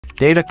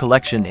Data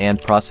collection and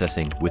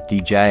processing with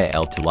DJI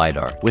L2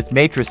 LIDAR with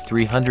Matrice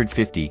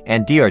 350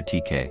 and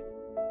DRTK.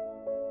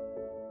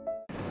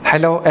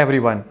 Hello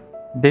everyone,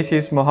 this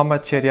is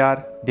Mohammad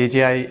Sheriar,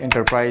 DJI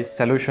Enterprise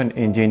Solution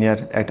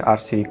Engineer at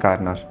RC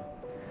Corner.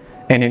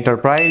 In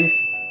Enterprise,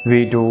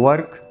 we do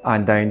work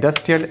on the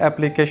industrial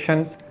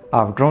applications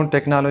of drone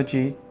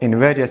technology in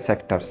various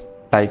sectors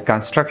like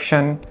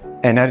construction,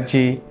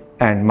 energy,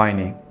 and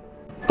mining.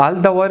 All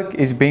the work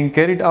is being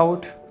carried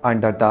out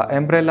under the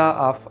umbrella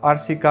of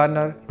RC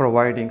Corner,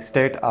 providing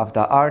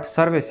state-of-the-art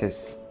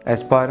services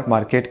as per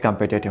market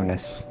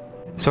competitiveness.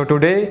 So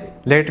today,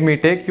 let me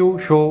take you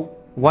show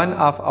one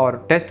of our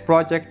test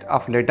project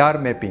of LiDAR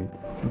mapping.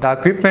 The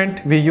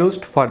equipment we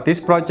used for this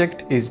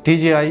project is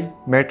DJI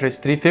Matrice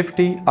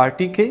 350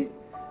 RTK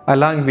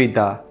along with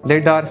the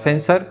LiDAR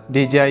sensor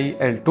DJI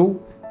L2,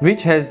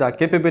 which has the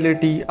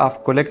capability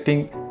of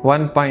collecting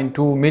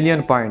 1.2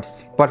 million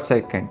points per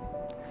second.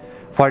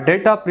 For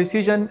data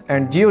precision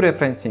and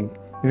georeferencing,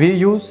 we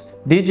use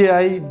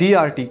DJI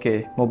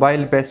DRTK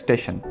mobile base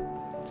station.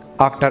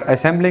 After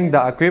assembling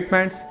the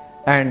equipments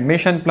and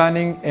mission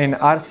planning in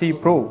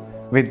RC Pro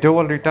with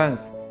dual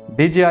returns,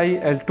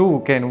 DJI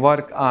L2 can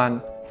work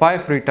on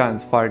 5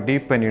 returns for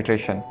deep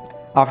penetration.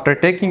 After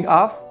taking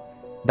off,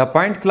 the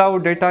point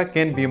cloud data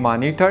can be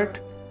monitored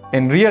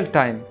in real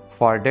time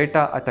for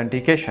data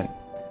authentication.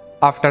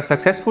 After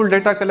successful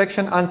data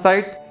collection on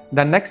site,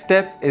 the next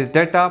step is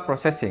data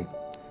processing.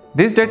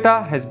 This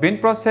data has been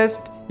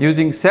processed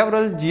using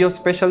several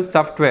geospatial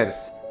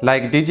softwares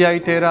like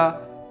DJI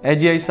Terra,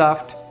 AGI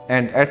Soft,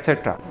 and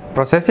etc.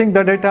 Processing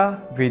the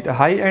data with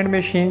high-end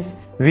machines,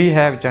 we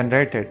have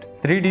generated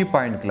 3D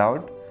point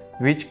cloud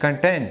which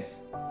contains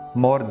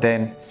more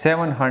than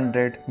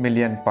 700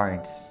 million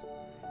points.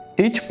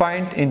 Each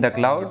point in the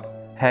cloud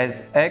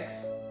has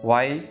X,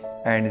 Y,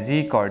 and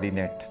Z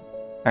coordinate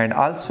and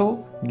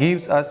also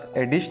gives us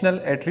additional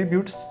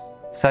attributes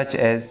such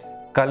as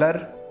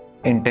color,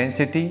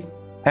 intensity,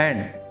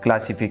 and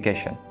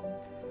classification.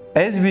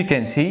 As we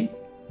can see,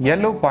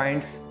 yellow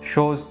points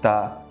shows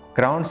the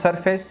ground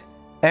surface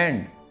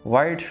and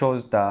white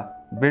shows the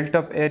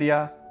built-up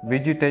area,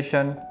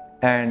 vegetation,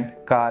 and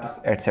cars,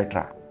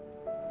 etc.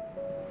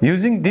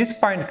 Using this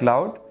point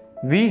cloud,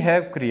 we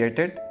have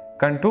created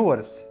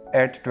contours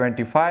at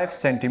 25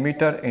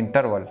 cm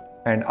interval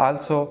and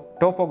also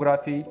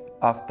topography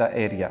of the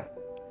area.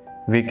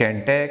 We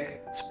can take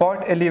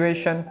spot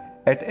elevation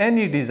at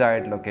any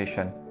desired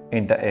location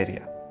in the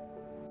area.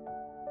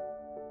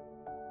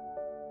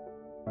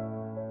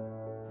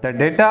 The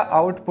data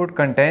output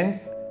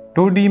contains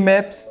 2D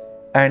maps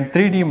and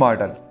 3D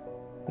model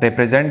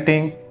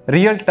representing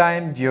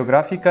real-time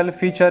geographical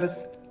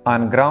features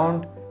on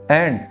ground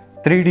and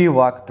 3D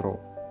walkthrough,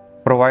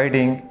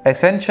 providing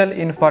essential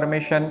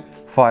information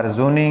for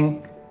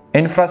zoning,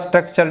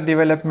 infrastructure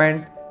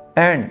development,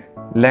 and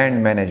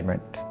land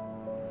management.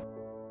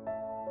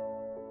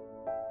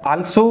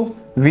 Also,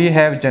 we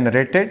have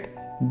generated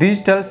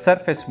digital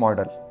surface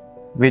model,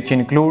 which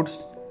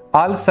includes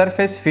all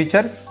surface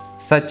features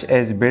such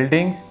as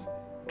buildings,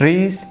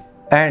 trees,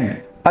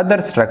 and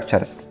other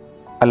structures,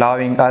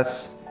 allowing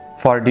us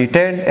for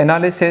detailed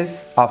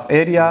analysis of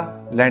area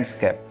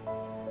landscape.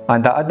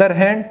 On the other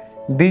hand,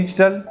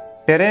 digital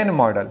terrain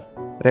model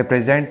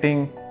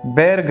representing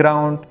bare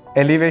ground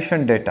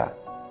elevation data,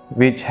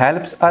 which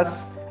helps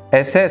us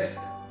assess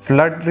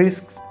flood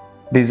risks,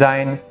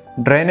 design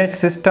drainage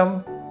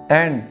system,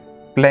 and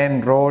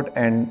plan road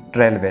and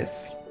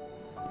railways.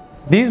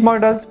 These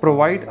models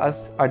provide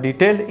us a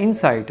detailed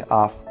insight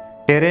of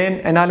terrain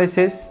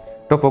analysis,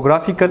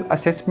 topographical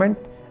assessment,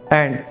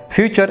 and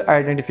future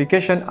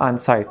identification on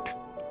site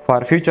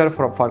for future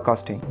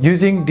forecasting.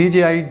 Using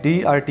DJI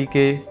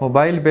DRTK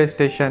mobile base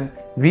station,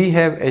 we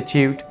have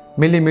achieved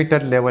millimeter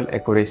level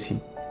accuracy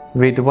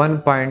with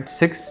 1.6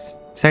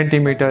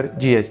 cm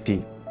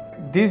GST.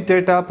 This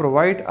data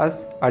provide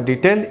us a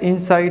detailed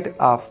insight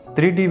of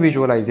 3D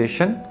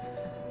visualization,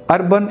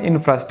 urban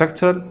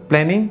infrastructure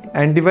planning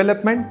and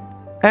development,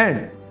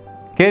 and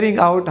carrying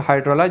out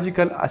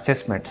hydrological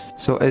assessments.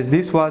 So as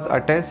this was a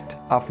test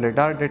of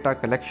LiDAR data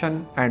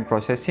collection and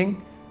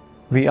processing,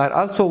 we are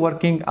also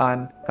working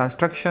on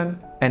construction,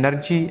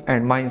 energy,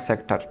 and mine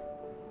sector.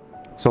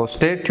 So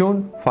stay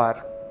tuned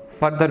for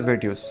further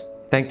videos.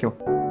 Thank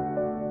you.